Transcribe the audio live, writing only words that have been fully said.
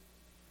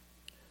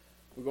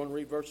We're going to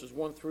read verses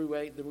 1 through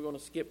 8, then we're going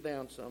to skip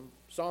down some.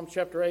 Psalm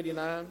chapter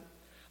 89.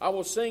 I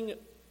will sing,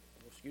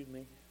 excuse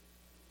me,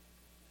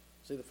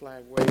 see the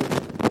flag wave?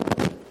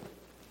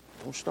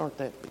 Don't start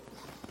that.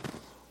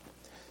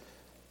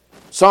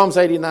 Psalms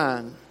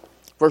 89,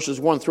 verses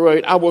 1 through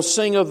 8. I will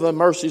sing of the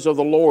mercies of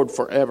the Lord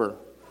forever.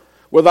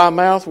 With thy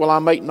mouth will I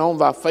make known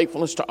thy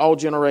faithfulness to all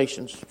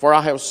generations. For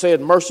I have said,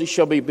 mercy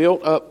shall be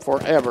built up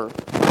forever.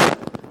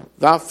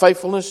 Thy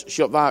faithfulness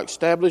shalt thou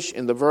establish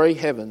in the very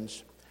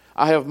heavens.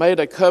 I have made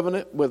a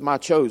covenant with my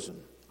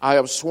chosen. I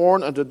have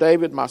sworn unto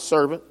David my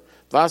servant,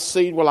 thy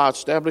seed will I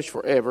establish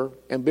forever,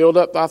 and build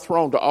up thy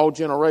throne to all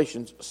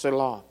generations.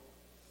 Selah.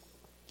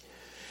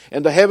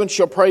 And the heavens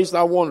shall praise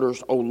thy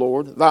wonders, O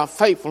Lord, thy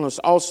faithfulness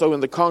also in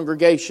the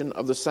congregation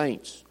of the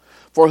saints.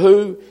 For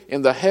who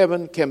in the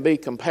heaven can be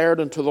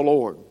compared unto the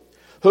Lord?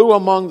 Who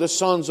among the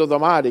sons of the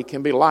mighty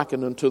can be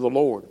likened unto the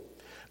Lord?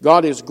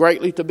 God is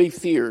greatly to be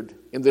feared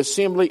in the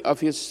assembly of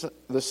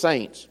the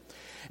saints,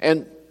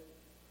 and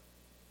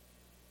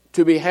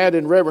to be had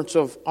in reverence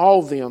of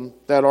all them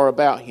that are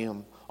about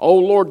him. O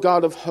Lord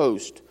God of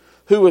hosts,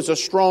 who is a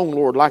strong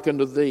Lord like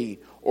unto thee,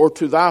 or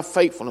to thy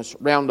faithfulness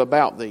round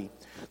about thee?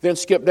 Then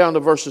skip down to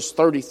verses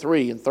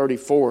 33 and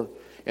 34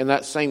 in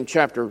that same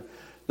chapter.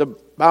 The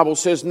Bible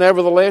says,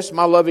 nevertheless,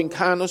 my loving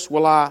kindness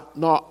will I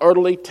not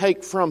utterly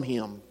take from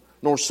him,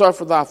 nor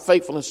suffer thy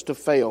faithfulness to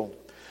fail.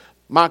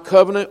 My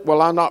covenant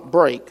will I not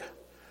break,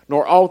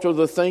 nor alter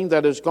the thing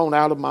that is gone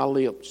out of my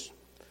lips.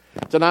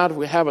 Tonight, if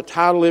we have a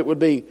title, it would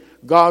be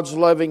God's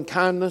loving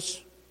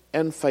kindness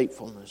and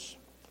faithfulness.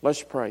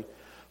 Let's pray.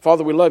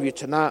 Father, we love you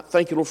tonight.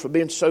 Thank you, Lord, for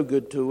being so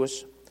good to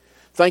us.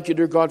 Thank you,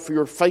 dear God, for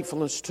your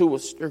faithfulness to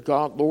us, dear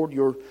God, Lord,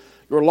 your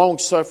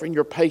long-suffering,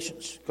 your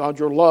patience, God,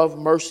 your love,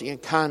 mercy,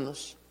 and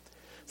kindness.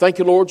 Thank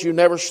you, Lord, you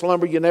never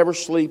slumber, you never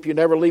sleep, you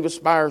never leave us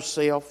by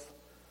ourselves.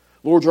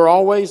 Lord, you're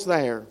always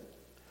there.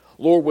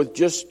 Lord, with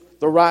just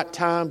the right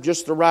time,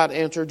 just the right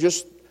answer,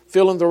 just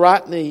filling the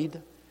right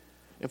need.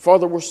 And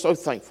Father, we're so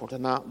thankful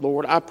tonight,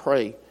 Lord. I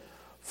pray,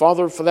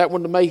 Father, for that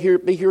one that may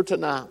be here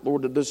tonight,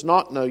 Lord, that does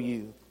not know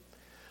you.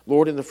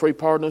 Lord, in the free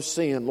pardon of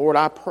sin, Lord,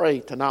 I pray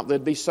tonight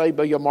they'd be saved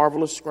by your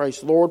marvelous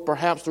grace. Lord,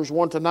 perhaps there's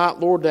one tonight,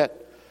 Lord,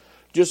 that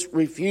just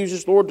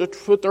refuses, Lord, to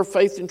put their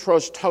faith and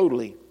trust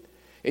totally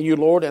in you,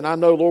 Lord. And I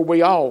know, Lord,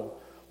 we all,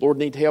 Lord,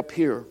 need help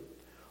here.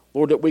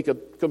 Lord, that we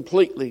could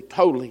completely,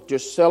 totally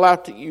just sell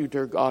out to you,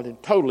 dear God,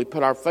 and totally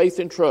put our faith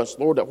and trust,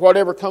 Lord, that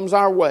whatever comes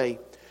our way,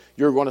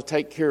 you're going to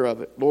take care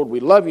of it. Lord, we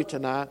love you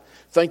tonight.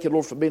 Thank you,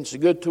 Lord, for being so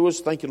good to us.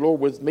 Thank you, Lord,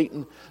 with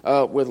meeting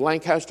with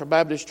Lancaster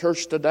Baptist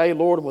Church today,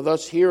 Lord, and with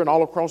us here and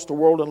all across the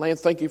world and land.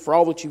 Thank you for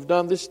all that you've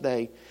done this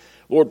day.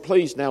 Lord,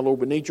 please now, Lord,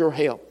 we need your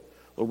help.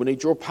 Lord, we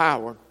need your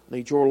power,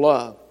 need your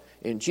love.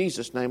 In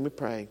Jesus' name we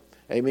pray.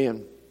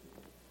 Amen.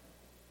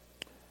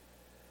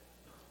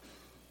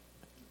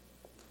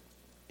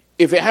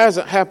 If it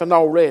hasn't happened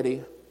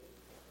already,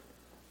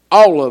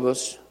 all of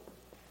us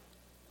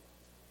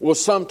will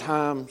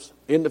sometimes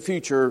in the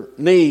future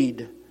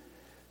need,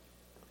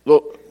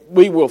 look,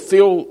 we will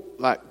feel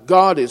like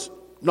God is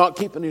not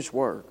keeping his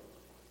word.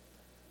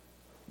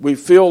 We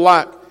feel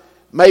like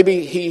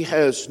maybe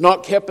he's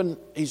not keeping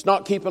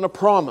a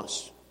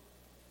promise.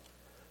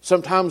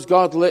 Sometimes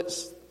God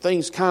lets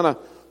things kind of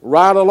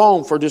ride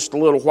along for just a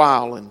little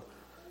while, and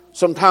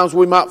sometimes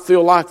we might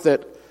feel like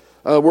that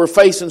we're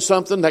facing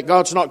something that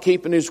God's not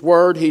keeping his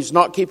word. He's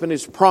not keeping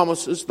his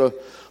promises.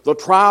 The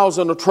trials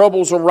and the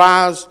troubles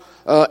arise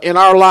in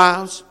our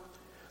lives.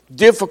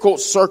 Difficult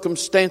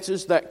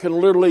circumstances that can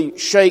literally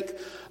shake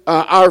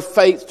our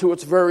faith to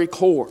its very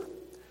core.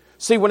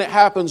 See, when it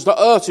happens to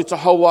us, it's a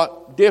whole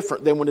lot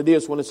different than when it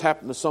is when it's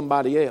happened to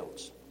somebody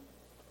else.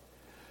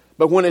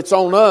 But when it's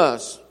on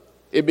us,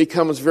 it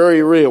becomes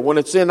very real. When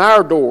it's in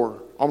our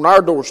door, on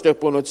our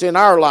doorstep, when it's in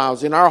our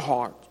lives, in our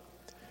heart.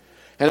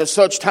 And at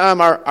such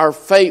time, our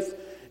faith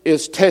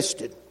is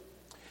tested.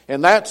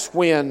 And that's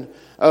when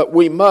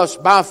we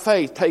must, by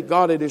faith, take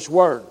God at his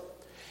word.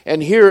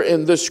 And here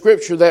in this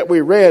scripture that we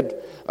read,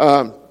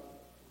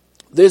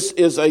 this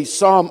is a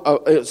psalm,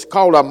 it's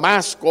called a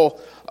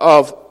maskil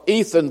of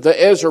Ethan the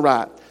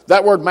Ezrahite.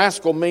 That word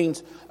maskil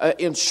means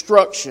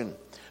instruction.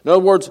 In other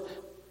words,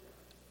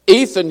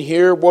 Ethan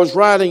here was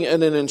writing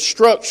an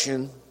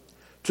instruction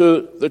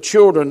to the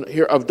children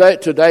here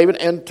to David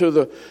and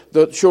to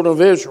the children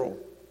of Israel.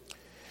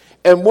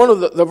 And one of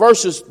the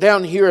verses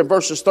down here in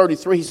verses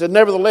 33, he said,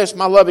 nevertheless,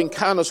 my loving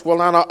kindness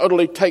will I not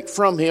utterly take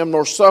from him,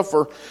 nor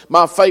suffer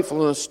my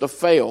faithfulness to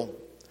fail.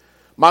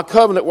 My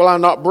covenant will I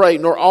not break,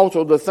 nor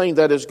alter the thing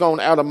that is gone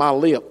out of my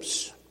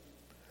lips.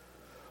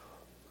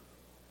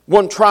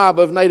 One tribe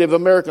of Native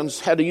Americans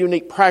had a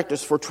unique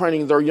practice for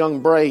training their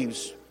young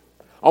braves.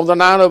 On the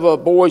night of a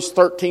boy's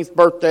 13th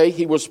birthday,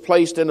 he was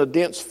placed in a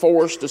dense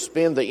forest to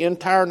spend the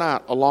entire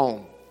night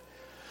alone.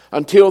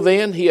 Until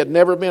then, he had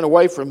never been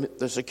away from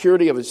the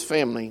security of his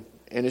family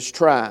and his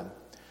tribe.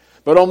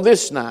 But on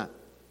this night,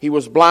 he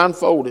was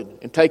blindfolded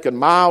and taken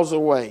miles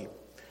away.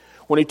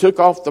 When he took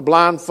off the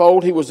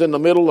blindfold, he was in the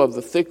middle of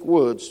the thick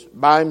woods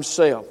by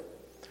himself,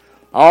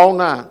 all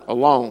night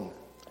alone.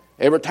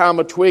 Every time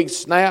a twig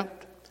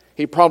snapped,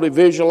 He probably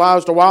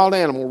visualized a wild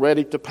animal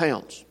ready to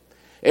pounce.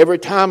 Every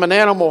time an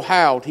animal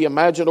howled, he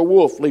imagined a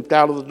wolf leaped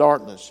out of the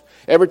darkness.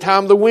 Every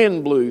time the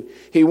wind blew,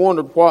 he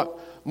wondered what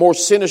more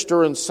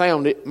sinister and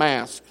sound it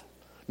masked.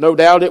 No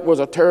doubt it was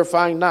a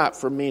terrifying night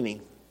for many.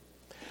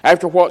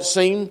 After what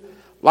seemed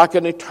like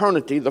an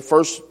eternity, the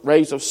first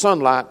rays of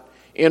sunlight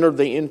entered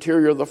the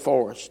interior of the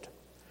forest.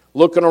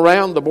 Looking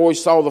around, the boy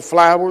saw the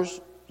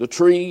flowers, the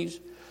trees,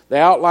 the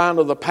outline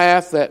of the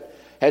path that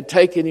had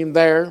taken him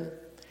there.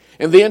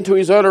 And then, to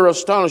his utter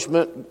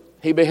astonishment,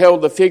 he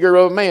beheld the figure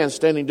of a man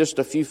standing just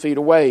a few feet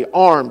away,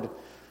 armed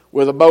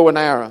with a bow and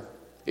arrow.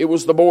 It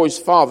was the boy's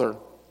father.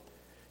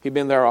 He'd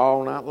been there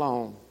all night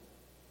long.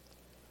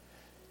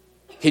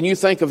 Can you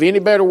think of any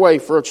better way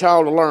for a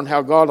child to learn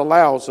how God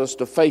allows us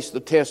to face the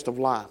test of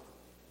life?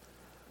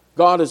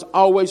 God is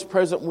always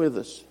present with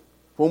us.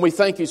 When we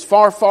think He's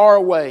far, far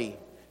away,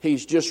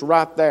 He's just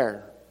right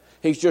there.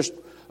 He's just,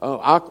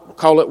 I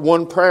call it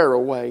one prayer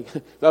away.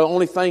 The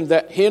only thing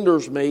that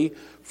hinders me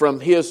from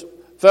His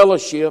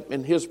fellowship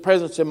and His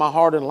presence in my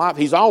heart and life,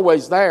 He's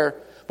always there.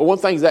 But one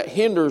thing that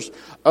hinders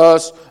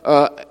us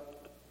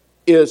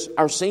is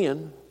our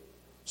sin.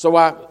 So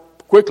I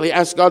quickly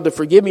ask God to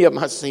forgive me of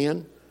my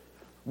sin.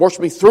 Wash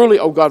me thoroughly,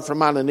 O God, from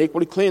mine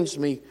iniquity. Cleanse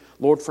me,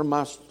 Lord, from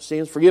my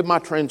sins. Forgive my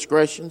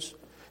transgressions.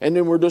 And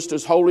then we're just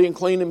as holy and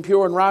clean and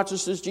pure and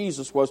righteous as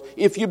Jesus was.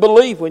 If you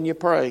believe when you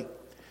pray.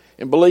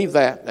 And believe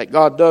that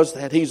God does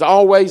that. He's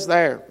always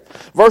there.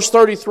 Verse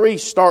 33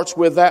 starts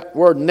with that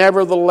word,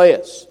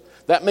 nevertheless.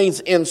 That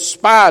means in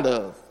spite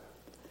of.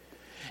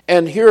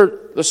 And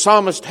here the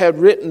psalmist had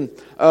written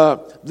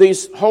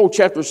these whole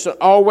chapters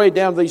all the way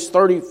down to these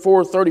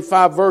 34,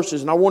 35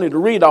 verses. And I wanted to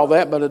read all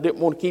that, but I didn't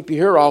want to keep you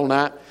here all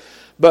night.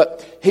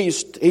 But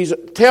he's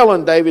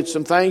telling David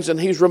some things, and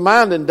he's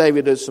reminding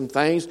David of some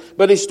things.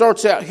 But he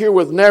starts out here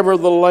with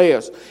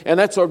nevertheless. And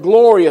that's a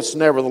glorious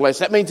nevertheless.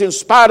 That means in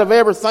spite of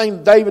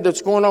everything, David,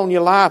 that's going on in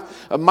your life,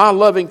 of my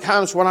loving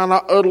kindness will I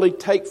not utterly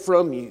take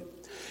from you.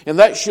 And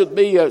that should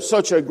be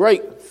such a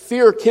great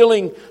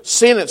fear-killing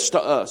sentence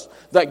to us.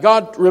 That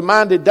God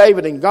reminded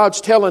David, and God's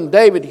telling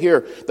David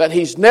here that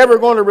He's never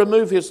going to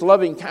remove His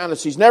loving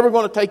kindness. He's never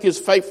going to take His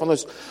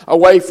faithfulness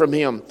away from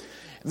him.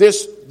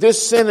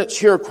 This sentence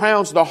here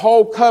crowns the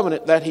whole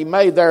covenant that He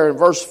made there in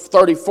verse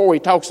 34. He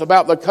talks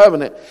about the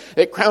covenant.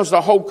 It crowns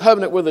the whole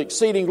covenant with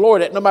exceeding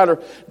glory. That no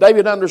matter,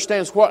 David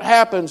understands what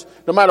happens,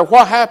 no matter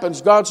what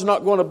happens, God's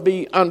not going to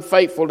be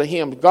unfaithful to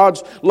him.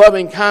 God's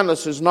loving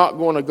kindness is not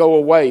going to go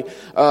away.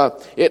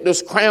 It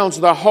just crowns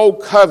the whole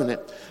covenant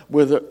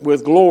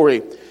with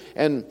glory.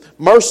 And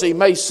mercy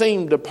may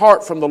seem to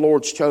depart from the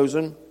Lord's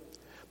chosen,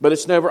 but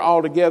it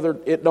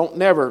don't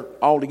never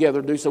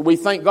altogether do so. We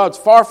think God's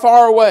far,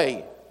 far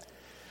away.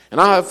 And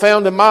I have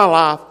found in my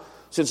life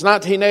since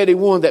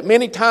 1981 that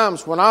many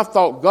times when I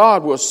thought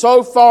God was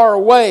so far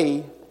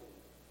away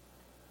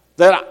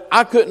that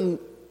I couldn't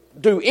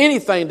do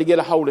anything to get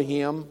a hold of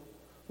Him,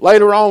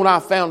 later on I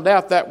found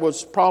out that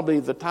was probably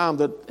the time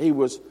that He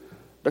was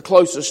the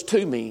closest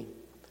to me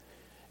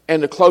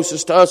and the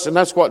closest to us. And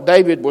that's what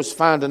David was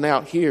finding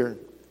out here.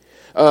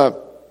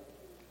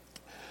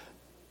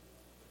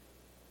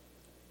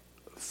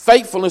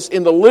 Faithfulness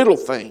in the little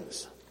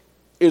things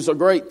is a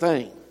great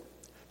thing.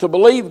 To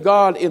believe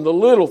God in the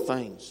little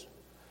things.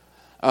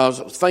 I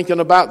was thinking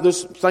about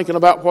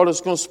what I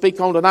was going to speak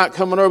on tonight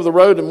coming over the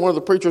road, and one of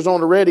the preachers on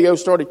the radio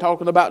started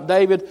talking about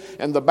David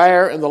and the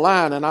bear and the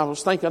lion. And I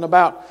was thinking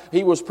about,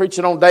 he was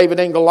preaching on David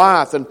and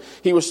Goliath, and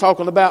he was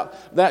talking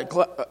about that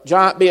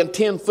giant being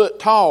 10 foot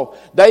tall.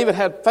 David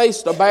had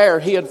faced a bear,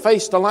 he had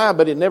faced a lion,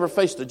 but he never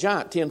faced a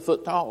giant 10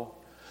 foot tall.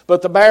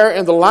 But the bear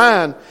and the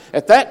lion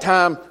at that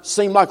time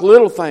seemed like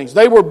little things.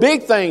 They were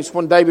big things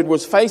when David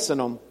was facing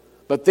them.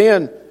 But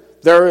then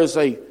there is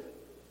a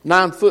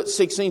 9 foot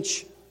 6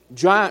 inch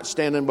giant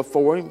standing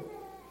before him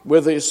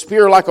with a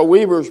spear like a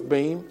weaver's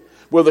beam,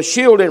 with a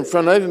shield in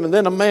front of him, and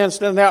then a man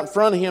standing out in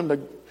front of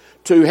him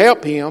to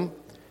help him.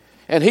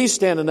 And he's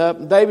standing up,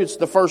 and David's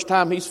the first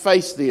time he's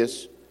faced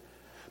this.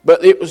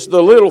 But it was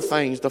the little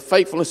things, the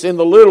faithfulness in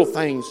the little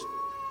things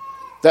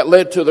that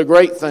led to the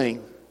great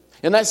thing.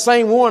 And that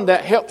same one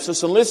that helps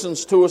us and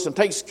listens to us and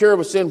takes care of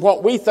us in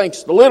what we think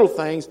is the little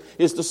things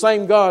is the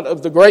same God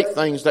of the great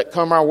things that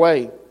come our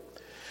way.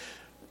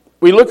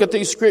 We look at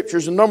these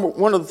scriptures, and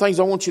one of the things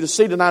I want you to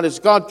see tonight is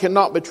God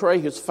cannot betray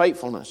His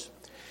faithfulness.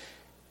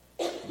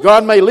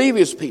 God may leave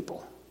His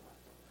people.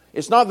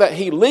 It's not that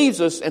He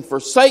leaves us and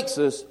forsakes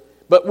us,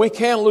 but we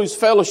can lose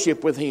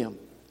fellowship with Him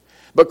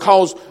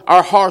because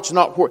our heart's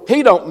not where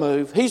He don't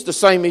move. He's the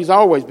same He's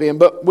always been,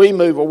 but we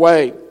move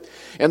away.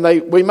 And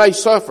we may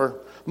suffer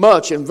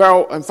much and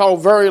fall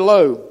very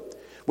low.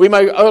 We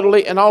may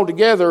utterly and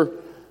altogether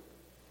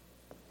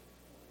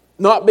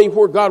not be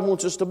where God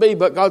wants us to be,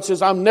 but God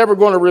says, I'm never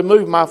going to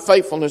remove my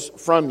faithfulness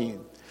from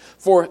you.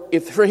 For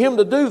Him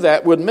to do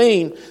that would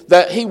mean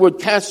that He would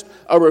cast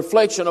a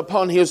reflection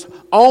upon His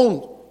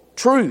own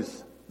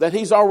truth that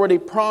He's already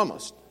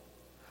promised.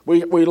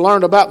 We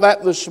learned about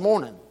that this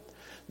morning.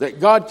 That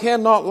God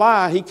cannot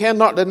lie. He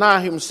cannot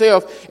deny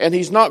himself, and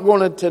he's not going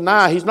to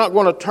deny. He's not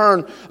going to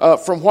turn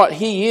from what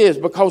he is,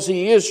 because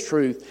he is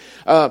truth.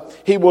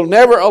 He will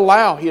never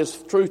allow his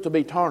truth to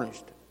be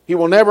tarnished. He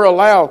will never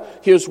allow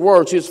his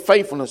words, his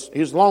faithfulness,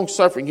 his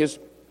long-suffering, his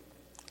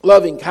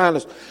loving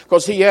kindness,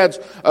 because he adds,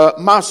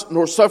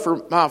 nor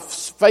suffer my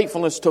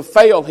faithfulness to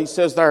fail, he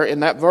says there in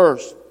that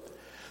verse.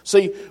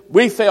 See,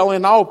 we fail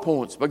in all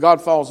points, but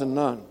God falls in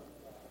none.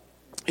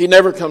 He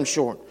never comes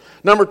short.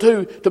 Number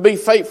 2, to be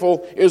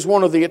faithful is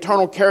one of the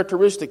eternal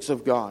characteristics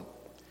of God.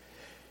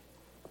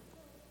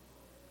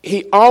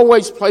 He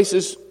always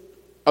places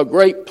a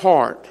great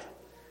part,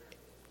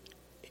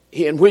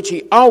 in which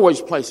he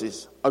always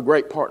places a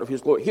great part of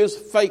his glory. His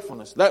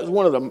faithfulness. That's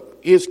one of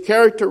his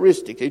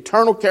characteristics,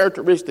 eternal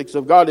characteristics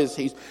of God, is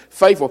he's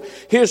faithful.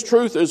 His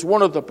truth is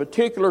one of the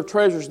particular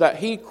treasures that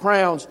he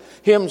crowns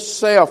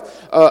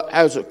himself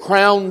as a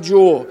crown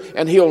jewel.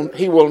 And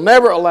he will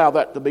never allow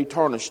that to be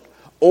tarnished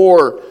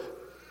or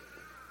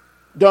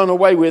done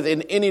away with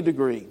in any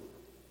degree.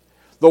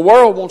 The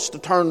world wants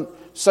to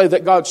say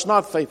that God's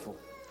not faithful.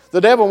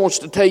 The devil wants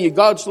to tell you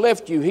God's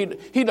left you.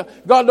 The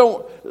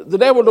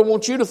devil don't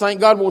want you to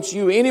think God wants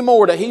you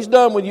anymore, that he's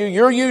done with you.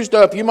 You're used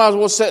up. You might as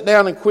well sit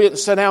down and quit and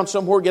sit down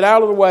somewhere, get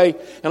out of the way,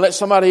 and let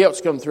somebody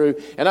else come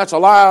through. And that's a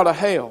lie out of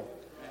hell.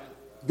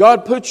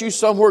 God put you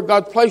somewhere,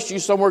 God placed you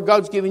somewhere,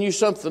 God's given you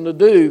something to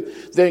do,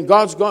 then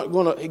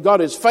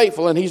God is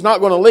faithful, and he's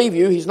not going to leave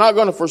you. He's not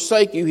going to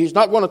forsake you. He's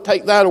not going to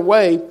take that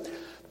away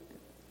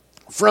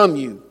from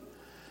you.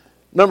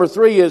 Number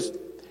 3 is,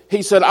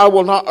 he said, I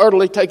will not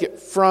utterly take it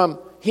from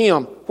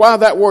him. Why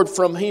that word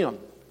from him?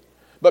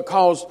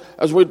 Because,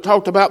 as we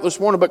talked about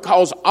this morning,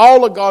 because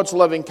all of God's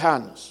loving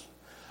kindness,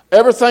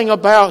 everything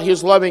about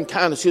his loving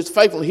kindness, his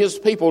faithfulness, his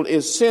people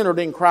is centered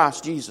in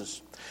Christ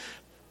Jesus.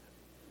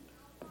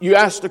 You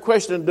ask the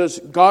question, does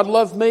God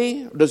love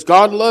me? Does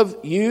God love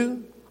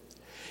you?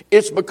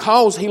 It's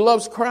because he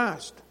loves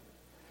Christ.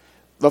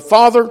 The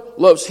Father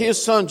loves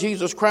his Son,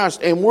 Jesus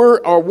Christ, and we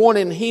are one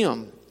in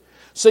him.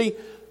 See,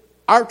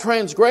 our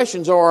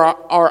transgressions are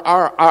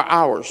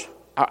ours.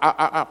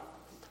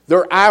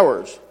 They're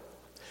ours.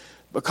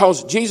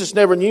 Because Jesus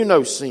never knew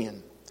no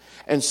sin.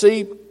 And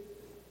see,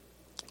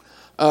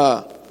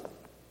 they're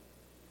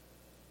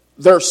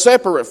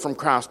separate from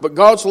Christ. But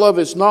God's love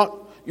is not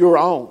your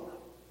own.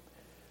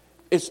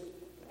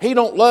 He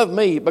don't love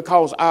me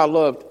because I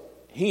loved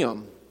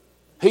him.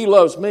 He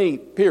loves me,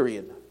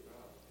 period.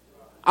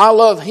 I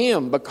love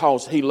him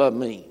because he loved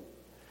me.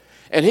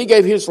 And he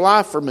gave his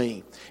life for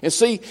me. And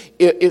see,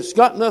 it's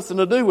got nothing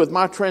to do with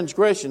my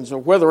transgressions or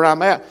whether I'm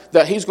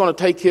that he's going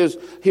to take his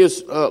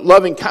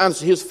loving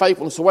kindness, his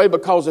faithfulness away,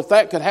 because if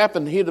that could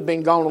happen, he'd have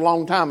been gone a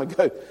long time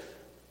ago.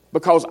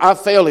 Because I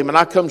failed him and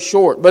I come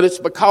short. But it's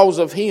because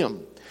of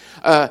him.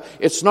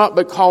 It's not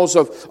because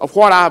of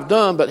what I've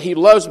done, but he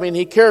loves me and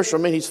he cares for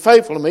me and he's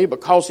faithful to me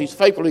because he's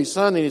faithful to his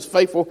Son, and he's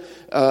faithful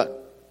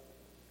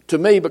to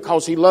me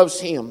because he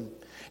loves him.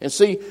 And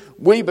see,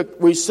 we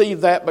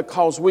receive that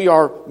because we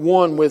are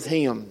one with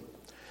him.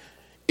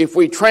 If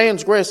we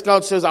transgress,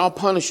 God says, I'll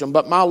punish him,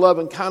 but my love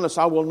and kindness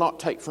I will not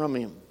take from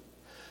him.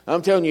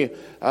 I'm telling you,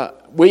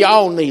 we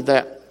all need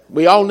that.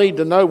 We all need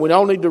to know. We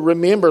all need to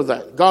remember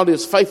that God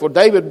is faithful.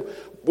 David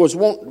was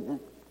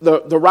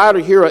the writer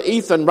here,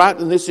 Ethan,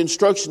 writing this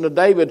instruction to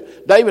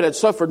David. David had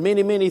suffered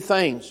many, many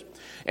things.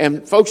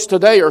 And folks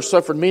today are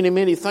suffering many,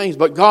 many things,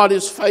 but God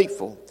is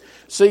faithful.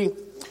 See,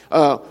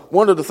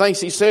 one of the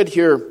things he said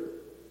here,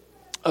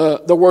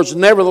 the words,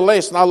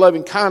 nevertheless, thy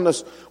loving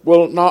kindness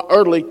will not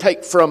utterly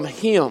take from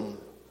him.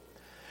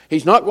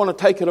 He's not going to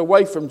take it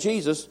away from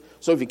Jesus.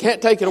 So if he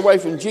can't take it away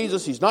from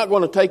Jesus, he's not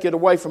going to take it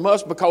away from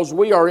us, because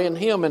we are in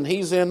him and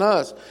he's in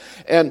us.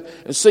 And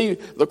see,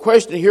 the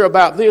question here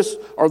about this,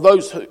 are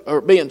those who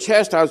are being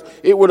chastised,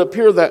 it would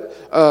appear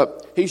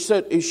that he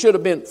said it should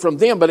have been from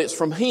them, but it's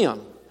from him,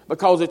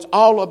 because it's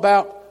all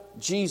about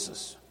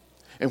Jesus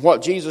and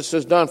what Jesus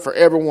has done for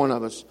every one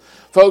of us.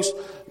 Folks,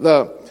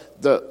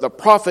 the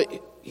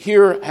prophet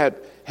here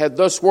had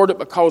thus worded,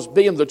 because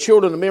being the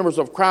children and members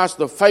of Christ,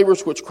 the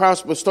favors which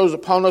Christ bestows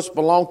upon us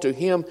belong to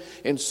him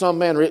in some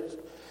manner.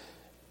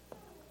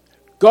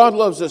 God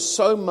loves us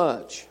so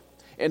much,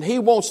 and he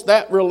wants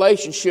that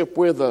relationship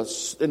with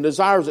us and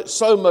desires it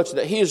so much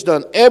that he has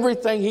done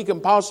everything he can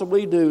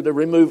possibly do to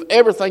remove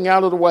everything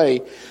out of the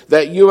way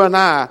that you and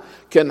I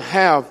can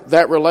have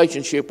that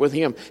relationship with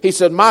him. He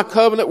said, my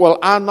covenant will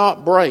I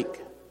not break,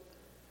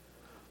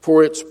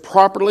 for it's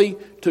properly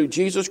to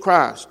Jesus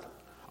Christ,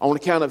 on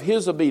account of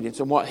his obedience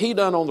and what he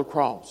done on the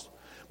cross.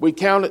 We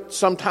count it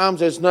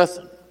sometimes as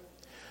nothing.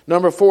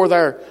 Number 4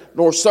 there,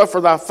 nor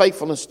suffer thy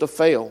faithfulness to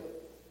fail.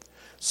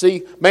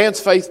 See, man's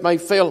faith may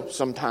fail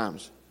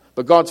sometimes,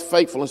 but God's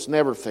faithfulness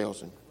never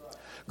fails him.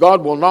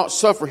 God will not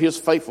suffer his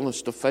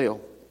faithfulness to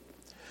fail.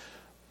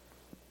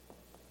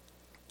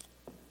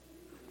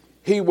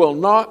 He will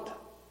not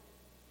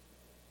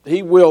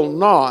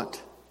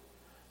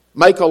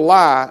make a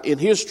lie in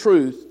his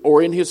truth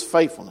or in his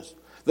faithfulness.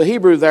 The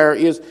Hebrew there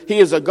is, he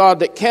is a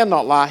God that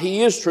cannot lie.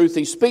 He is truth.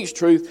 He speaks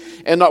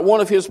truth. And not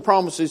one of his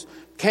promises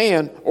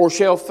can or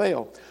shall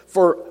fail.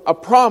 For a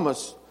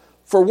promise,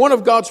 for one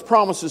of God's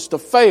promises to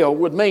fail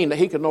would mean that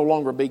he could no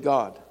longer be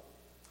God,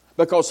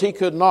 because he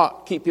could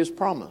not keep his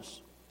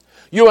promise.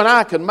 You and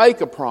I can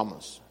make a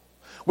promise.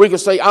 We can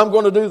say, I'm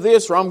going to do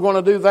this or I'm going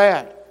to do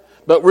that.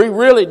 But we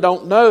really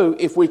don't know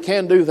if we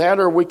can do that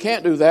or we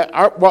can't do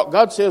that. What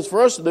God says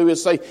for us to do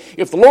is say,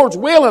 if the Lord's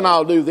willing,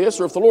 I'll do this,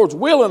 or if the Lord's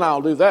willing,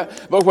 I'll do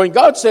that. But when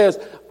God says,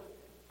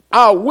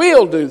 I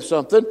will do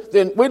something,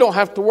 then we don't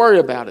have to worry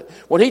about it.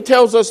 When he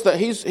tells us that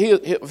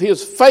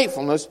his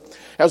faithfulness,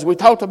 as we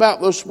talked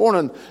about this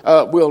morning,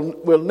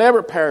 will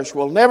never perish,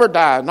 will never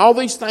die, and all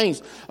these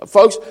things,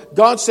 folks,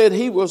 God said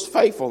he was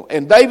faithful.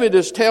 And David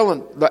is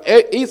telling,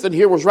 Ethan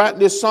here was writing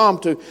this psalm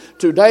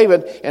to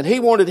David, and he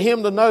wanted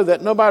him to know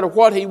that no matter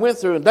what he went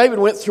through, and David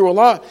went through a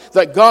lot,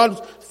 that God's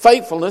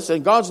faithfulness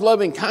and God's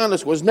loving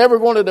kindness was never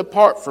going to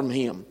depart from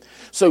him.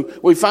 So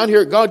we find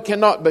here God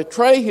cannot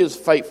betray his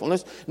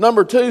faithfulness.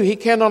 Number two, he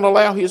cannot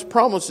allow his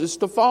promises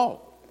to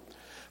fall.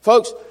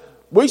 Folks,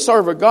 we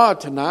serve a God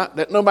tonight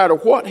that no matter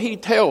what he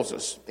tells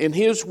us in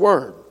his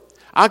word,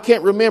 I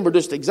can't remember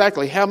just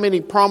exactly how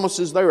many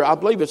promises there are. I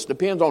believe it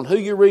depends on who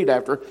you read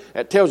after.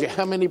 It tells you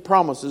how many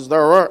promises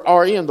there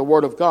are in the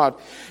Word of God.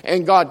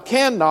 And God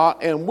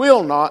cannot and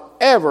will not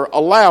ever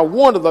allow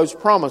one of those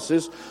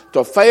promises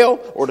to fail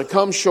or to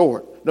come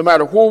short. No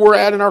matter where we're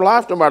at in our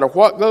life, no matter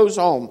what goes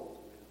on.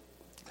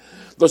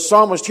 The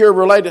psalmist here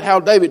related how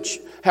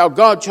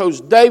God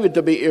chose David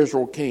to be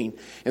Israel's king.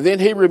 And then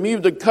he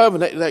renewed the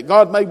covenant that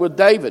God made with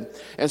David.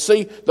 And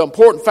see, the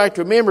important fact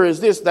to remember is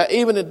this, that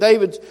even in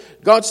David's,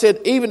 God said,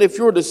 even if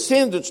your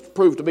descendants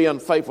prove to be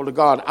unfaithful to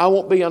God, I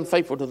won't be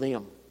unfaithful to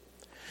them.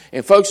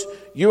 And folks,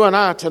 you and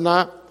I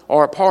tonight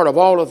are a part of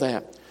all of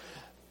that.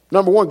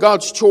 Number one,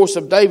 God's choice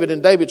of David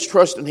and David's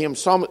trust in him.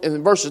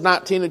 In verses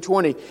 19 and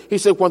 20, he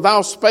said, when thou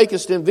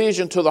spakest in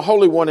vision to the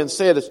Holy One and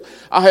saidest,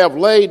 I have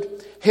laid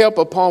help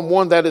upon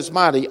one that is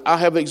mighty. I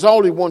have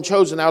exalted one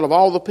chosen out of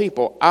all the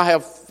people. I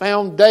have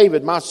found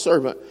David, my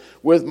servant.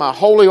 With my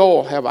holy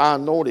oil have I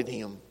anointed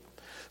him.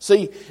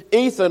 See,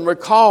 Ethan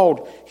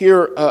recalled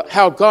here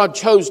how God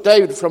chose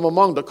David from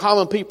among the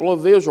common people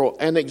of Israel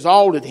and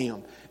exalted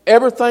him.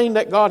 Everything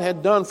that God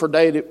had done for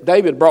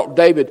David brought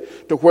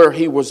David to where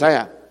he was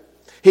at.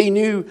 He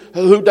knew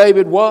who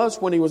David was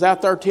when he was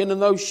out there tending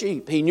those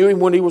sheep. He knew him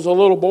when he was a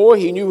little boy.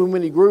 He knew him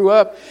when he grew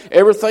up.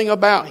 Everything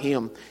about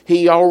him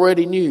he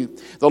already knew.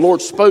 The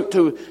Lord spoke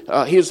to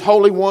his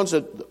holy ones.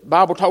 The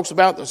Bible talks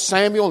about the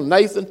Samuel and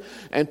Nathan,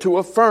 and to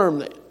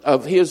affirm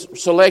of his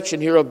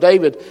selection here of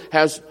David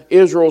as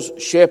Israel's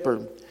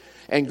shepherd.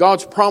 And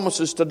God's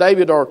promises to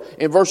David are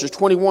in verses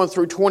 21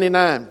 through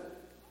 29.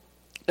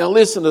 Now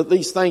listen to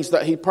these things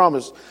that he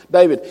promised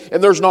David.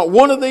 And there's not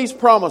one of these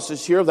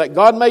promises here that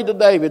God made to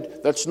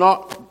David that's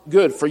not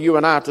good for you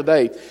and I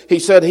today. He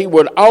said he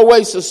would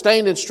always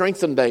sustain and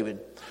strengthen David.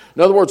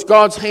 In other words,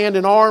 God's hand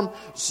and arm,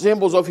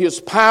 symbols of his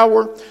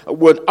power,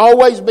 would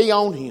always be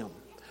on him.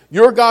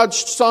 You're God's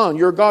son,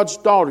 you're God's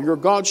daughter, you're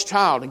God's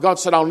child. And God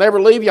said, I'll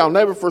never leave you, I'll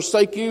never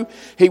forsake you.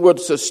 He would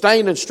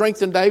sustain and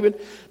strengthen David.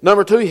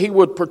 Number two, he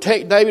would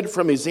protect David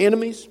from his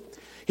enemies.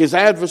 His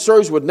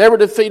adversaries would never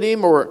defeat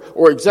him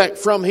or exact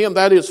from him,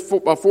 that is,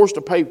 by force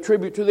to pay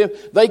tribute to them.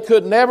 They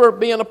could never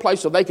be in a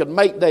place so they could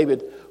make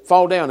David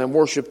fall down and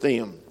worship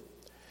them.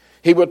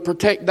 He would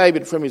protect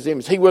David from his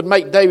enemies. He would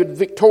make David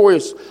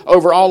victorious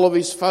over all of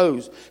his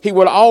foes. He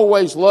would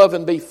always love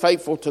and be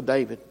faithful to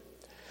David.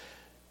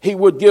 He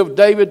would give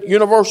David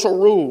universal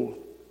rule,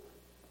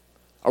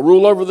 a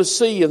rule over the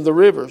sea and the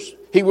rivers.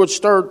 He would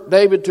stir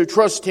David to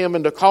trust him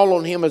and to call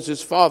on him as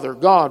his father,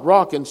 God,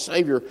 rock and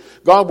savior.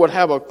 God would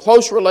have a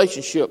close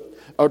relationship,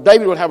 or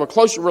David would have a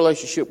closer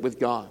relationship with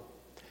God.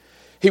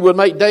 He would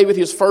make David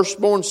his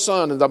firstborn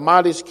son and the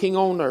mightiest king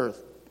on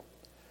earth.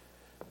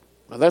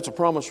 Now that's a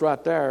promise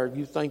right there.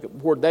 You think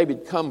where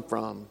David come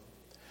from.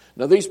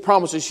 Now these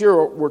promises here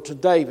were to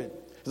David.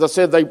 As I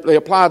said, they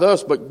apply to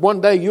us, but one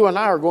day you and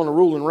I are going to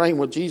rule and reign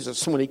with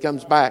Jesus when he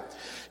comes back.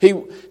 He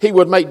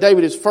would make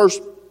David his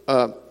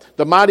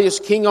the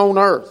mightiest king on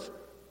earth.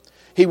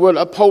 He would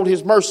uphold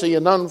his mercy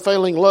and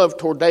unfailing love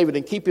toward David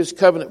and keep his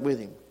covenant with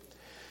him.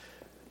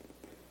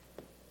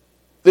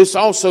 This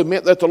also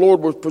meant that the Lord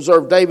would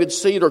preserve David's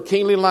seed or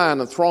kingly line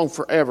and throne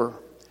forever.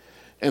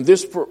 And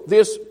this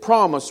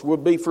promise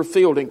would be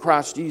fulfilled in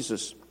Christ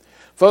Jesus.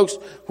 Folks,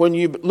 when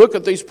you look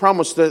at these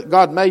promises that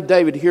God made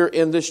David here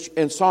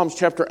in Psalms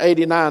chapter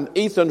 89,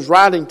 Ethan's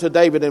writing to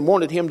David and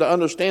wanted him to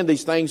understand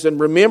these things and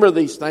remember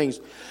these things.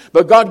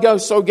 But God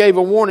also gave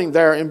a warning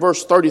there in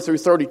verse 30 through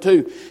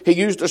 32. He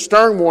used a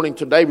stern warning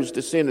to David's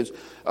descendants.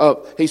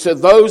 He said,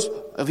 those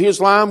of his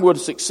line would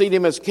succeed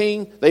him as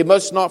king. They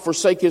must not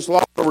forsake his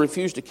law or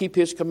refuse to keep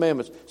his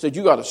commandments. He said,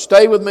 you got to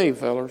stay with me,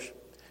 fellas.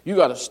 You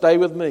got to stay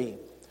with me.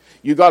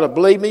 You got to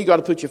believe me. You got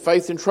to put your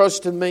faith and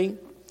trust in me.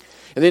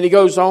 And then he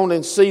goes on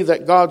and see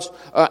that God's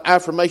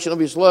affirmation of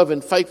his love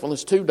and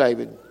faithfulness to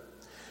David.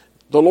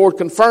 The Lord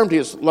confirmed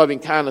his loving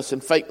kindness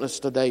and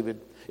faithfulness to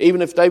David.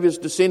 Even if David's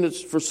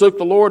descendants forsook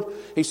the Lord,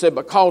 he said,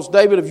 because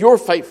David of your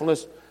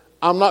faithfulness,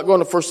 I'm not going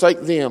to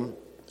forsake them.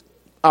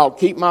 I'll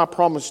keep my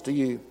promise to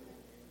you.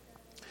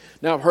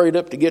 Now I've hurried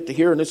up to get to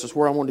here, and this is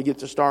where I wanted to get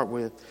to start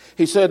with.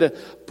 He said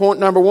point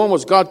number 1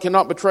 was God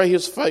cannot betray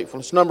His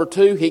faithfulness. Number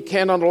 2, He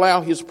cannot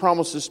allow His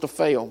promises to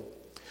fail.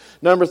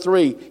 Number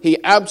 3, He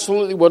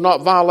absolutely will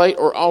not violate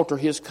or alter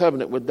His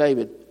covenant with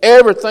David.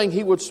 Everything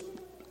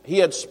He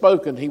had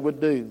spoken, He would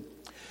do.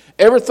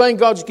 Everything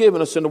God's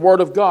given us in the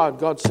Word of God,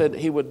 God said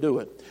He would do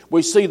it.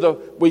 We see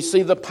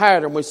the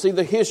pattern, we see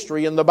the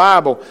history in the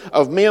Bible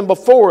of men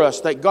before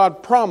us that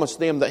God promised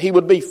them that He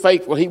would be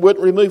faithful. He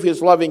wouldn't remove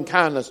His loving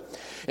kindness.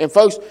 And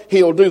folks,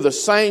 He'll do the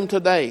same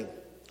today.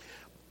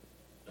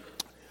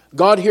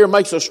 God here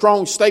makes a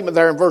strong statement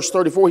there in verse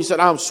 34. He said,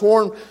 I have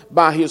sworn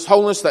by His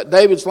holiness that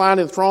David's line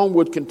and throne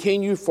would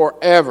continue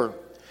forever.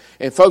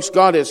 And folks,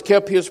 God has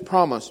kept His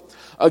promise.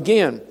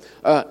 Again,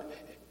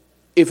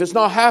 if it's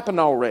not happened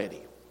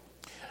already,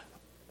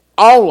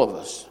 all of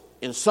us,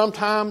 and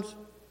sometimes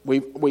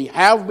we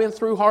have been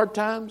through hard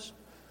times,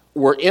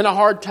 we're in a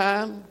hard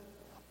time,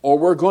 or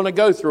we're going to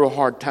go through a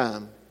hard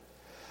time.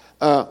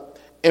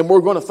 And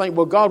we're going to think,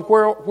 well, God,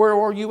 where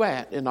are you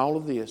at in all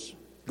of this?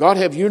 God,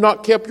 have you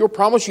not kept your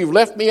promise? You've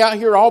left me out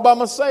here all by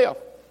myself.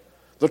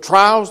 The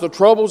trials, the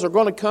troubles are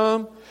going to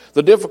come.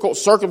 The difficult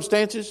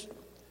circumstances,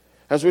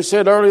 as we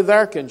said earlier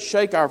there, can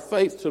shake our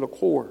faith to the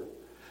core.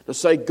 To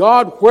say,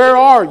 God, where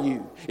are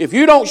you? If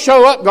you don't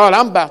show up, God,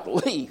 I'm about to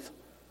leave.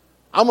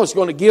 I'm just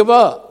going to give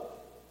up.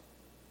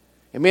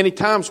 And many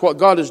times what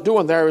God is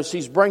doing there is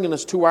He's bringing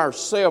us to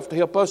ourselves to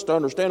help us to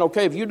understand,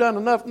 okay, have you done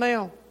enough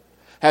now?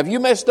 Have you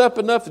messed up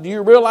enough? Do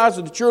you realize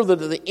that you're at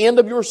the end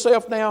of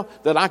yourself now?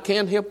 That I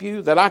can help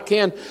you? That I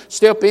can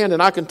step in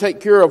and I can take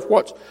care of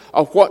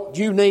what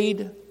you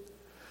need?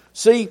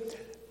 See,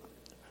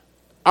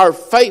 our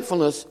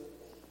faithfulness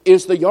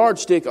is the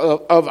yardstick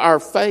of our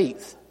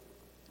faith.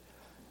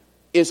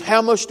 Is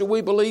how much do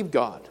we believe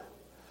God?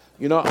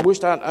 You know, I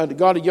wish I'd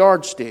got a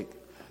yardstick.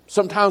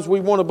 Sometimes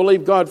we want to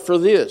believe God for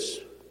this.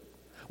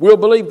 We'll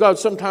believe God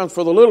sometimes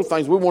for the little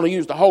things. We want to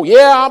use the whole,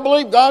 I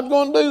believe God's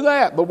going to do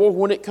that. But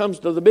when it comes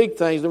to the big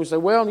things, then we say,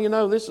 well,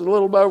 this is a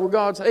little bit over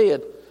God's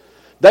head.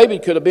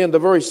 David could have been the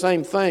very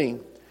same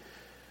thing.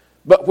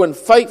 But when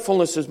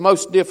faithfulness is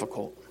most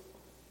difficult,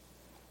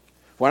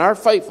 when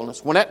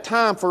that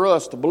time for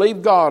us to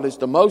believe God is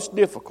the most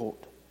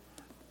difficult,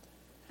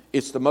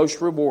 it's the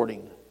most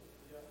rewarding.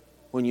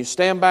 When you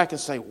stand back and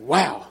say,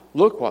 wow,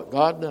 look what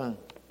God done.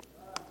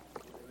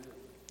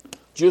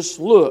 Just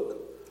look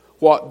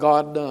what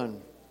God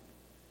done.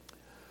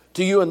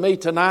 To you and me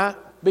tonight,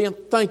 Ben,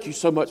 thank you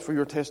so much for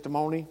your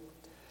testimony.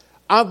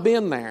 I've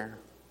been there,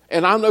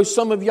 and I know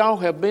some of y'all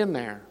have been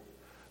there.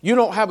 You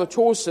don't have a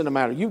choice in the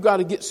matter. You've got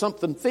to get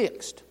something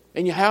fixed.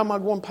 And how am I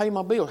going to pay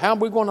my bills? How are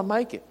we going to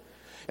make it?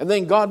 And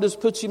then God just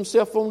puts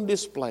Himself on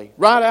display,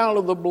 right out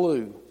of the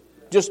blue.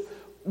 Just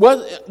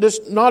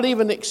not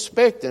even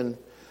expecting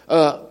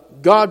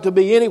God to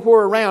be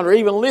anywhere around or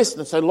even listen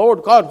and say,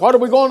 Lord God, what are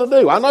we going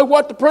to do? I know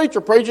what the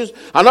preacher preaches.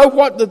 I know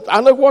what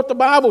the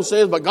Bible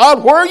says, but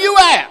God, where are you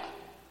at?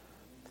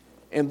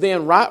 And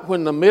then right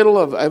when in the middle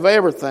of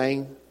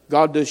everything,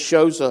 God just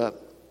shows up.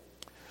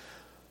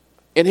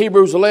 In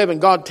Hebrews 11,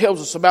 God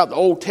tells us about the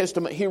Old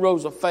Testament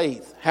heroes of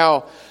faith,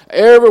 how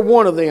every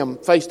one of them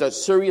faced a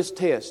serious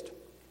test.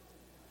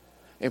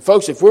 And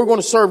folks, if we're going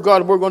to serve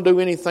God and we're going to do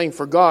anything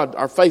for God,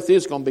 our faith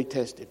is going to be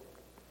tested.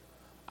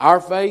 Our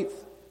faith,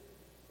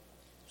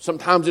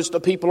 sometimes it's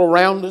the people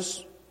around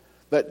us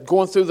that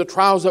going through the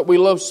trials that we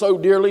love so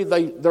dearly,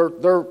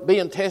 they're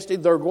being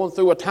tested. They're going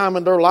through a time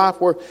in their life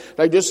where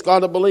they just got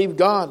to believe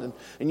God.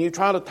 And you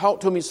try to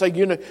talk to them and say,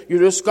 you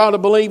just got to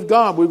believe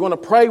God. We're going to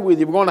pray with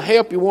you. We're going to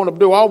help you. We want to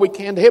do all we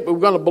can to help you. We're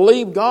going to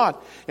believe God.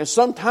 And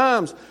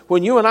sometimes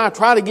when you and I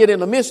try to get in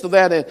the midst of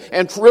that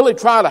and really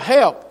try to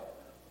help,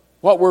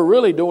 what we're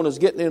really doing is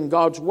getting in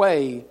God's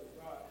way.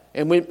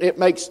 And it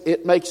makes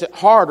it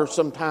harder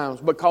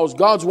sometimes because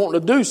God's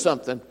wanting to do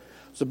something.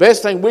 So the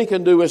best thing we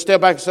can do is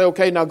step back and say,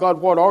 okay, now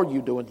God, what are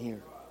you doing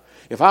here?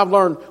 If I've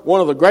learned one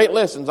of the great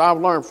lessons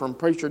I've learned from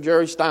Preacher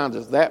Jerry Steins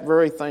is that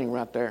very thing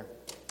right there.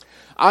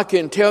 I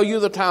can tell you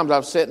the times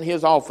I've sat in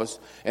his office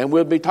and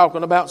we'll be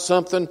talking about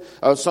something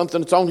that's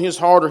on his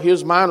heart or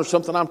his mind or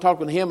something I'm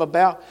talking to him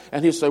about.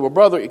 And he'll say, well,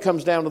 brother, it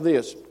comes down to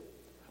this.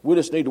 We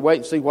just need to wait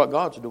and see what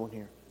God's doing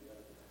here.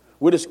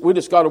 We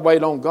just got to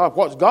wait on God.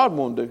 What's God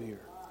want to do here?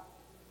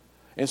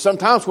 And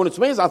sometimes when it's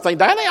me, I think,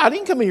 Daddy, I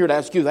didn't come in here to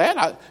ask you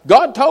that.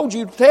 God told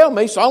you to tell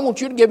me, so I want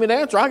you to give me the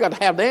answer. I got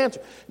to have the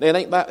answer.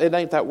 It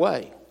ain't that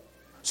way.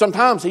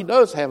 Sometimes He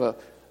does have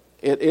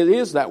it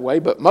is that way,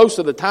 but most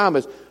of the time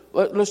is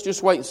let's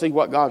just wait and see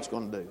what God's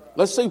going to do.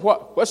 Let's see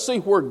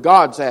where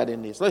God's at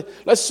in this.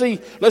 Let's see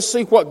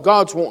what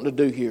God's wanting to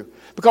do here.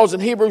 Because in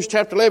Hebrews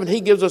chapter 11,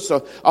 He gives us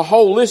a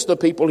whole list of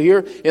people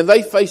here, and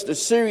they faced a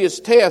serious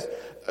test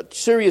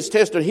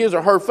of his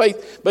or her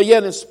faith, but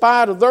yet in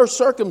spite of their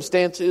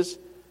circumstances,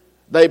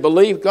 they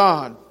believed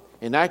God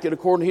and acted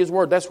according to His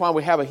word. That's why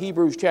we have a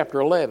Hebrews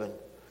chapter 11,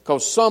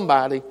 because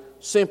somebody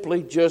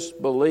simply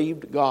just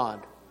believed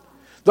God.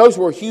 Those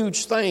were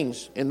huge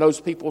things in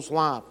those people's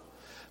life.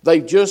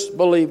 They just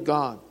believed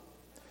God.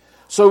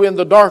 So in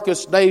the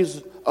darkest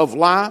days of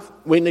life,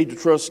 we need to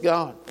trust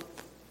God.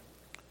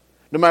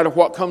 No matter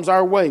what comes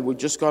our way, we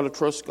just got to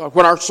trust God.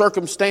 When our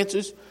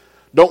circumstances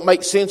don't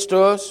make sense to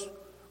us,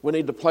 we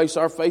need to place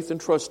our faith and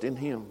trust in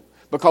Him.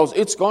 Because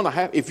it's going to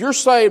happen. If you're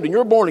saved and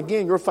you're born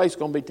again, your faith's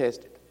going to be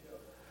tested.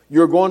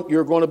 You're going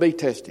to be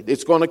tested.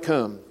 It's going to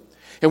come.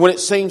 And when it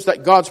seems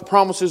that God's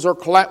promises are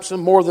collapsing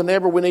more than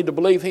ever, we need to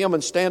believe Him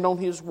and stand on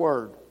His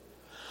Word.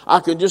 I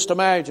can just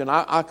imagine,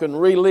 I can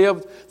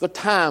relive the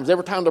times,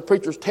 every time the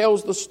preacher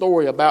tells the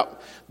story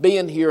about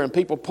being here and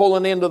people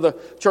pulling into the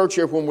church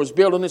here when we was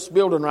building this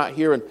building right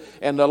here,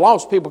 and the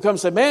lost people come and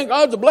say, man,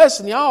 God's a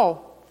blessing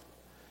y'all.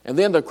 And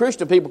then the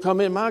Christian people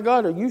come in, my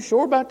God, are you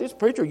sure about this,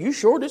 preacher? Are you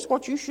sure this is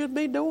what you should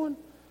be doing?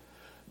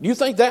 Do you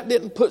think that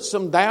didn't put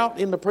some doubt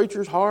in the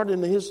preacher's heart,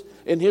 in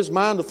his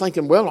mind of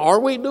thinking, well, are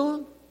we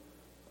doing?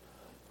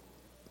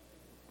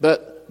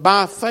 But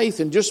by faith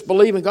and just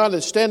believing God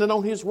and standing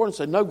on His Word and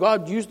saying, no,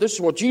 God, this is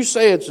what you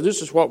said, so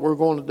this is what we're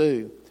going to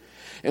do.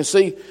 And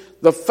see,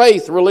 the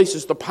faith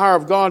releases the power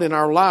of God in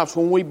our lives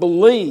when we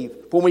believe,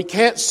 when we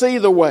can't see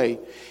the way,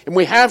 and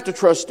we have to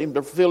trust Him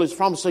to fulfill His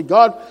promise. Say,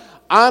 God,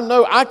 I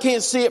know I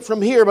can't see it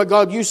from here, but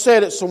God, you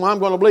said it, so I'm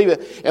going to believe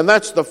it. And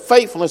that's the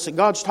faithfulness that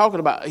God's talking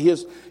about.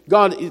 To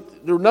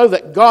know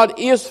that God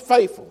is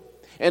faithful,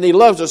 and He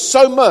loves us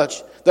so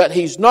much that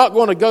He's not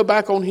going to go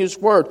back on His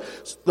word.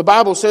 The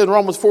Bible says in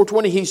Romans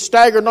 4:20, He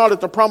staggered not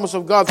at the promise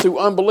of God through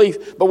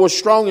unbelief, but was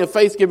strong in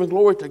faith, giving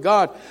glory to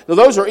God. Now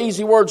those are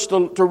easy words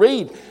to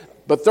read,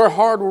 but they're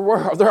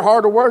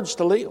harder words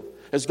to live.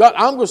 As God,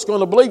 I'm just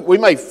going to believe. We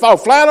may fall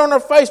flat on our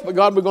face, but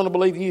God, we're going to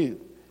believe you.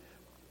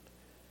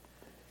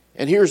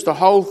 And here's the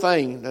whole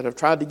thing that I've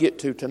tried to get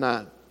to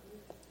tonight.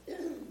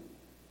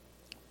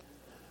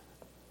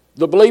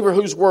 The believer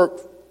whose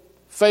work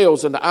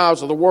fails in the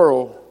eyes of the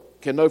world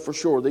can know for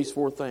sure these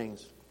four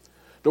things.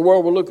 The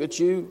world will look at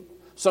you.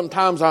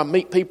 Sometimes I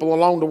meet people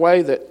along the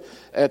way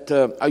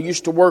that I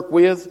used to work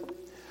with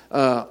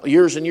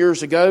years and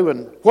years ago.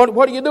 And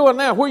what are you doing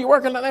now? Where are you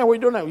working at now? What are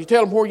you doing now? You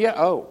tell them where you at.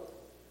 Oh,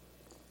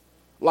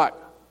 like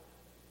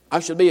I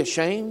should be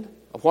ashamed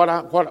of what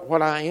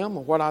I am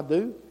or what I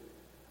do.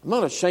 I'm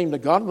not ashamed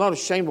of God. I'm not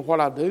ashamed of what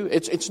I do.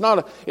 It's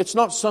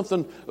not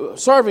something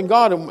serving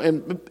God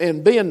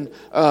and being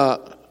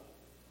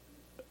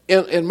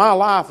in my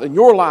life, in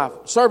your life,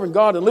 serving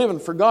God and living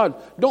for God.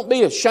 Don't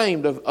be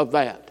ashamed of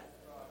that.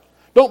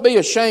 Don't be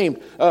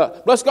ashamed.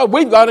 Bless God,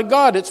 we've got a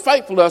God that's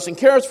faithful to us and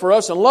cares for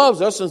us and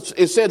loves us, and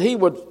it said He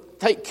would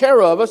take care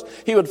of us.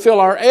 He would fill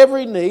our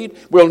every need.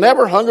 We'll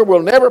never hunger.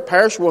 We'll never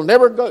perish. We'll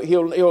never go.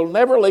 He'll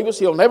never leave us.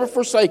 He'll never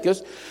forsake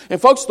us.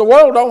 And folks, the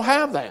world don't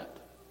have that.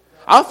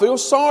 I feel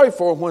sorry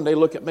for them when they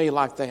look at me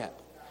like that.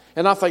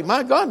 And I think,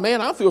 my God,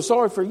 man, I feel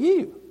sorry for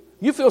you.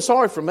 You feel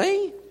sorry for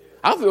me?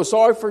 I feel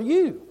sorry for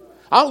you.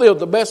 I lived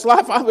the best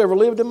life I've ever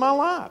lived in my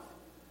life.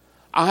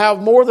 I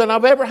have more than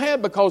I've ever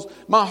had because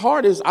my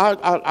heart is,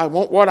 I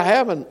want what I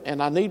have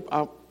and I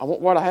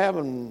want what I have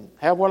and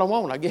have what I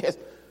want, I guess.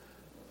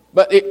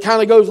 But it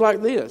kind of goes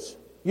like this.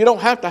 You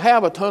don't have to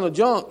have a ton of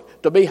junk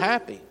to be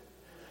happy.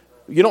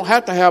 You don't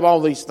have to have all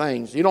these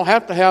things. You don't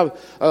have to have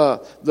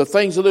the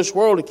things of this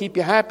world to keep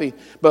you happy.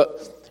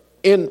 But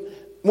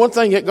one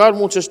thing that God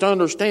wants us to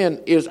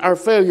understand is our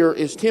failure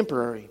is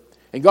temporary.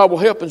 And God will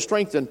help and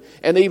strengthen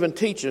and even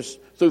teach us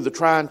through the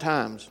trying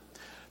times.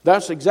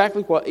 That's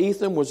exactly what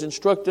Ethan was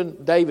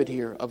instructing David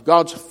here, of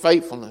God's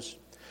faithfulness.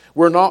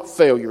 We're not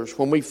failures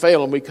when we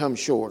fail and we come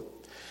short.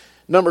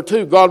 Number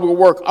 2, God will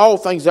work all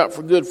things out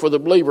for good for the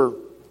believer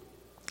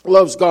who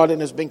loves God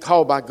and has been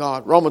called by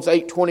God. Romans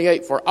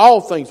 8:28, for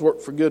all things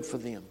work for good for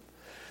them.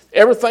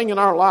 Everything in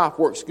our life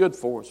works good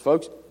for us,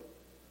 folks.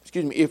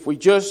 If we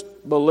just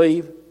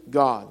believe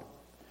God.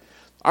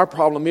 Our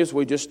problem is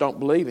we just don't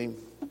believe Him.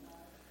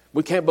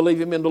 We can't believe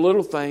Him in the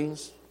little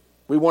things.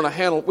 We want to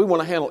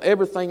handle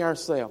everything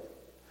ourselves.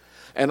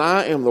 And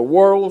I am the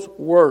world's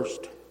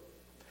worst.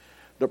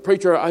 The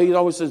preacher, he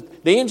always says,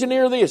 the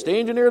engineer this, the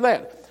engineer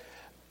that.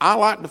 I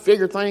like to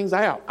figure things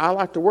out. I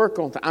like to work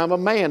on things. I'm a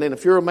man, and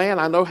if you're a man,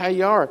 I know how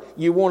you are.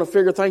 You want to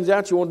figure things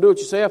out. You want to do it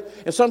yourself.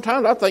 And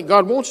sometimes I think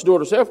God wants to do it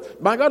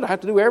Himself. My God, I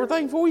have to do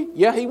everything for you?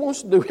 Yeah, He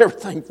wants to do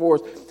everything for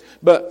us.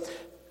 But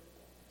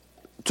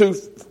to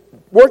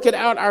work it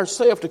out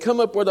ourselves, to come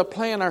up with a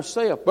plan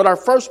ourselves. But our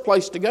first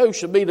place to go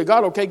should be to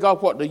God. Okay,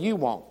 God, what do you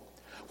want?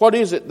 What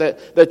is it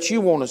that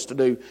you want us to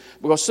do?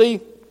 Because see,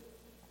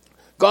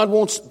 God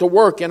wants to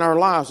work in our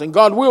lives, and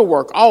God will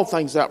work all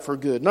things out for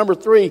good. Number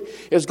 3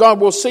 is God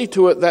will see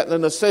to it that the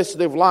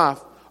necessity of life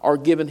are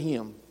given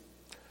Him.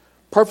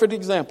 Perfect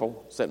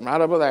example, sitting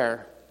right over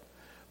there.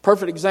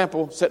 Perfect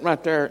example, sitting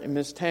right there in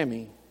Miss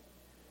Tammy.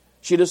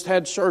 She just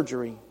had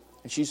surgery,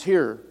 and she's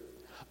here.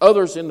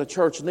 Others in the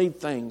church need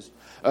things.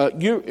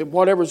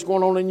 Whatever's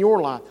going on in your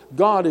life,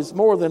 God is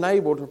more than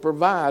able to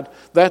provide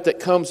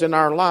that comes in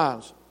our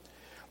lives.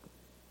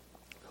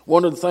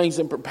 One of the things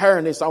in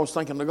preparing this, I was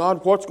thinking to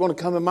God, what's going to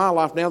come in my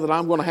life now that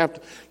I'm going to have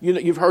to,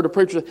 you've heard the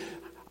preacher,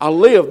 I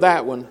lived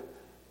that one.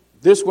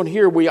 This one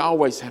here, we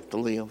always have to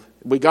live.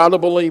 We got to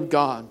believe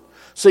God.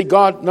 See,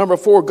 God, number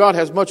 4, God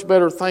has much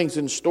better things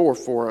in store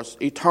for us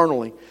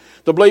eternally.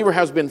 The believer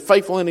has been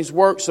faithful in his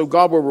work, so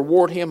God will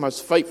reward him as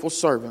faithful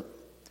servant.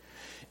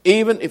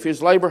 Even if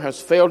his labor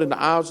has failed in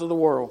the eyes of the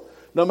world,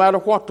 no matter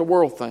what the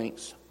world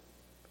thinks.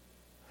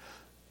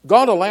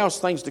 God allows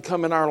things to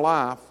come in our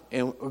life,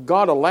 and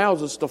God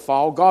allows us to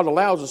fall. God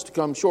allows us to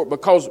come short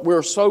because we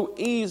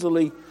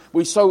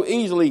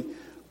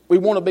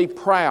want to be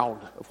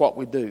proud of what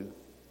we do.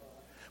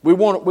 We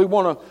want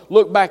to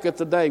look back at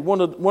the day. One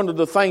of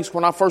the things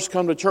when I first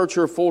come to church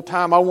here full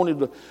time, I wanted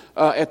to,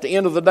 at the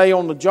end of the day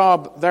on the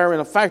job there in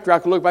a factory, I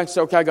could look back and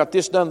say, okay, I got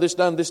this done, this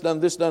done, this done,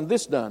 this done,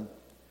 this done.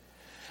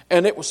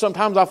 And it was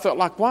sometimes I felt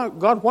like,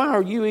 God, why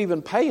are you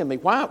even paying me?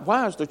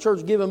 Why is the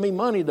church giving me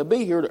money to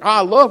be here?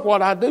 I love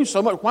what I do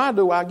so much. Why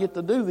do I get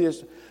to do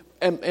this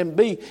and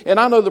be? And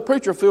I know the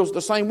preacher feels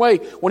the same way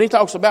when he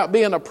talks about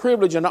being a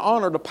privilege and an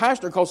honor to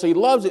pastor because he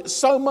loves it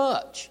so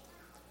much.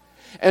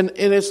 And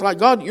it's like,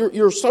 God,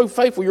 you're so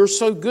faithful. You're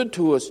so good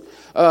to us.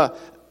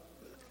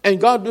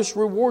 And God just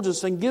rewards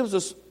us and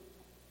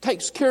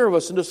takes care of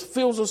us and just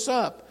fills us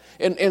up.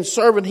 And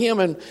serving Him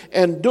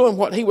and doing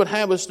what He would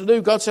have us to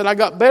do. God said, I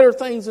got better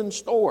things in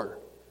store.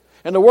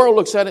 And the world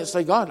looks at it and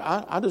say, God,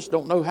 I just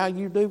don't know how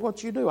you do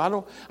what you do. I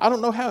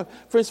don't know how,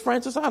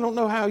 Francis, I don't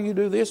know how you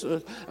do this.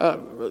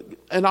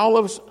 And all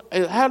of us,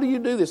 how do you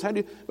do this?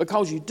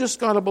 Because you just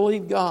got to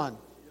believe God.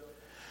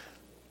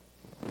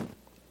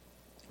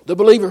 The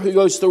believer who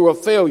goes through a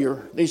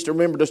failure needs to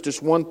remember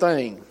just one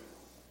thing.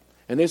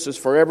 And this is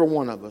for every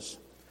one of us.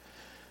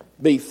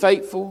 Be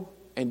faithful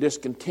and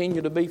just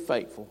continue to be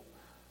faithful.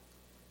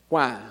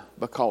 Why?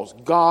 Because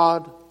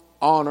God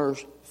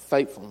honors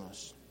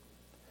faithfulness.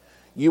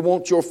 You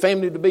want your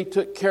family to be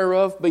took care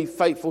of? Be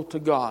faithful to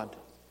God.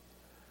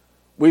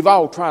 We've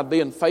all tried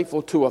being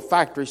faithful to a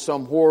factory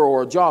somewhere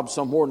or a job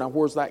somewhere. Now,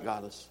 where's that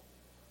got us?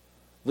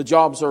 The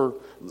jobs are,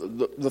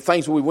 the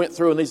things we went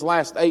through in these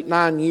last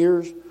 8-9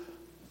 years,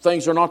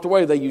 things are not the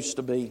way they used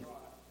to be.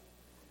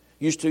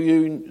 You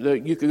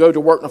could go to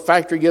work in a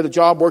factory, get a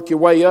job, work your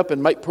way up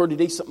and make pretty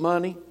decent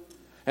money.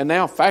 And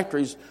now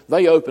factories,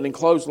 they open and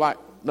close like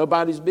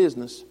nobody's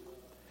business.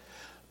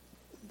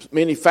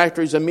 Many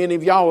factories and many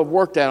of y'all have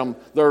worked at them.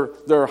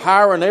 They're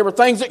hiring.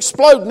 Everything's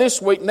exploding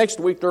this week. Next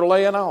week they're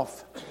laying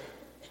off.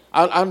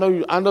 I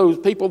know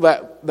people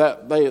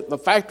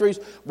the factories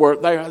were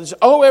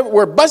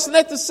we're busting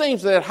at the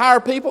seams. They'd hire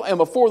people, and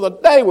before the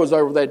day was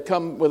over, they'd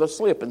come with a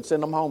slip and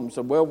send them home and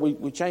say, "Well,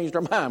 we changed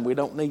our mind. We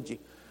don't need you,"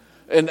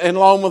 and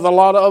along with a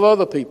lot of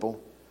other people.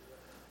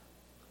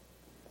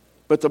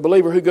 But the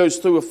believer who goes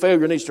through a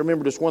failure needs to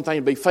remember just one thing: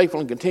 to be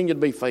faithful and continue to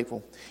be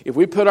faithful. If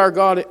we put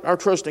our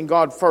trust in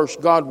God first,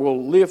 God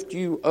will lift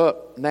you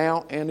up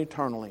now and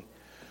eternally,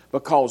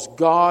 because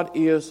God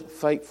is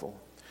faithful.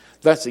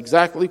 That's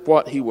exactly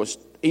what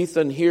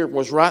Ethan here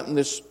was writing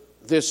this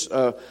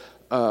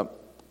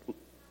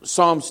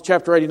Psalms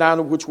chapter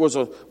 89, which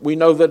we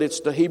know that it's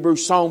the Hebrew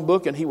song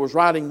book, and he was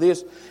writing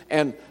this.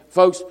 And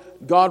folks,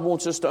 God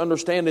wants us to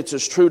understand it's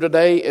as true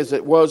today as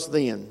it was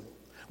then.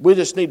 We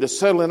just need to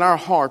settle in our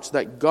hearts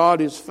that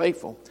God is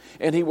faithful,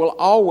 and He will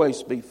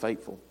always be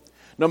faithful,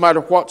 no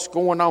matter what's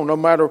going on, no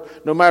matter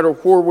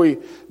where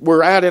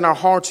we're at in our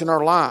hearts in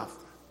our life.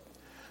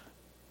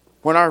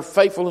 When our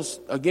faithfulness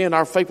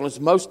is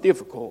most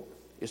difficult,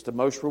 it's the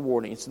most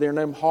rewarding. It's during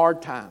them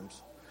hard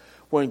times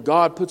when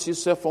God puts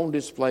Himself on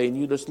display, and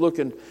you just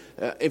looking.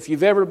 If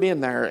you've ever been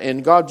there,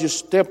 and God just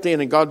stepped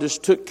in and God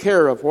just took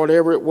care of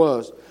whatever it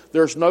was,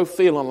 there's no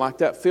feeling like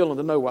that feeling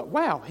to know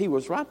wow, He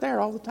was right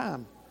there all the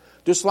time.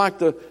 Just like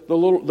the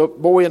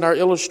boy in our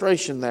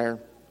illustration there.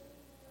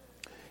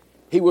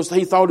 He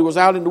thought he was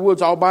out in the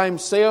woods all by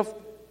himself.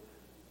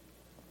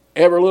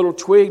 Every little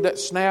twig that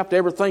snapped,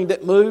 everything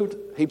that moved,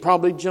 he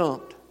probably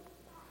jumped.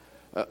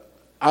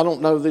 I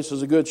don't know if this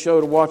is a good show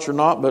to watch or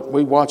not, but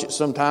we watch it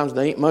sometimes.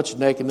 There ain't much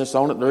nakedness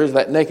on it. There is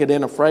that Naked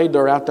and Afraid.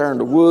 They're out there in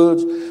the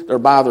woods. They're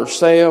by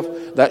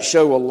themselves. That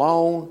show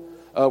Alone,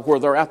 where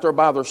they're out there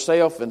by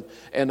themselves.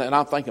 And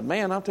I'm thinking,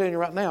 man, I'm telling you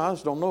right now, I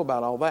just don't know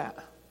about all that.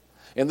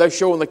 And they're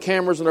showing the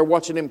cameras and they're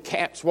watching them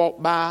cats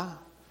walk by.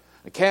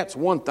 The cat's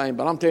one thing,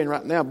 but I'm telling you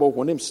right now, boy,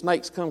 when them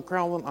snakes come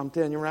crawling, I'm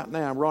telling you right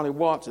now, Ronnie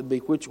Watts would be,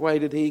 which way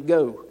did he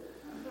go?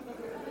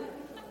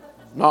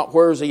 Not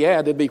where's he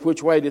at, it'd be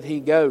which way did he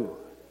go?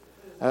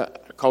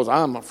 Because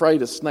I'm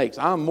afraid of snakes.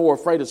 I'm more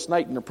afraid of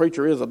snake than the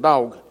preacher is a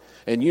dog.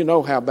 And you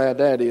know how bad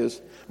that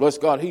is. Bless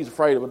God, he's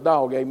afraid of a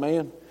dog,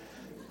 amen?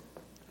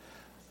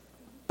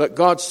 But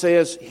God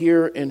says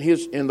here in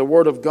the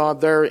Word of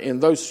God there in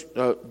those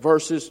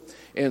verses,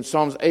 in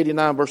Psalms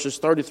 89 verses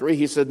 33,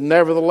 He said,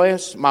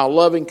 "Nevertheless, my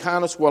loving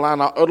kindness will I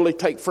not utterly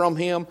take from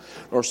him,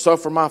 nor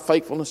suffer my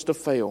faithfulness to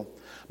fail.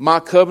 My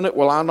covenant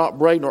will I not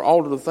break, nor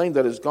alter the thing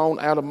that has gone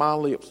out of my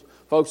lips."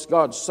 Folks,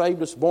 God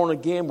saved us, born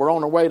again. We're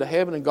on our way to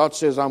heaven, and God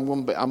says,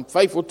 I'm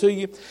faithful to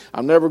you.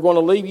 I'm never going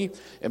to leave you,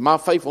 and my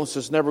faithfulness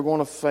is never going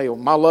to fail.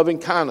 My loving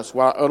kindness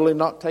will I utterly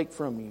not take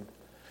from you.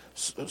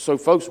 So,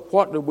 folks,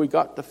 what do we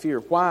got to fear?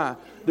 Why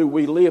do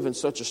we live in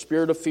such a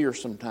spirit of fear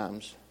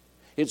sometimes?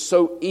 It's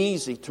so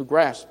easy to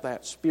grasp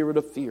that spirit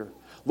of fear.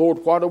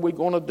 Lord, what are we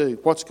going to do?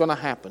 What's going to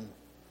happen?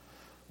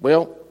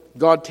 Well,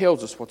 God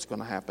tells us what's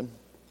going to happen.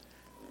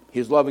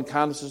 His loving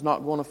kindness is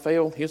not going to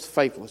fail. His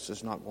faithfulness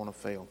is not going to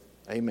fail.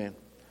 Amen.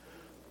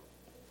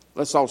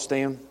 Let's all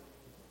stand.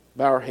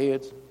 Bow our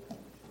heads.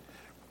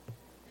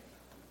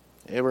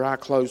 Every eye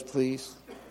closed, please.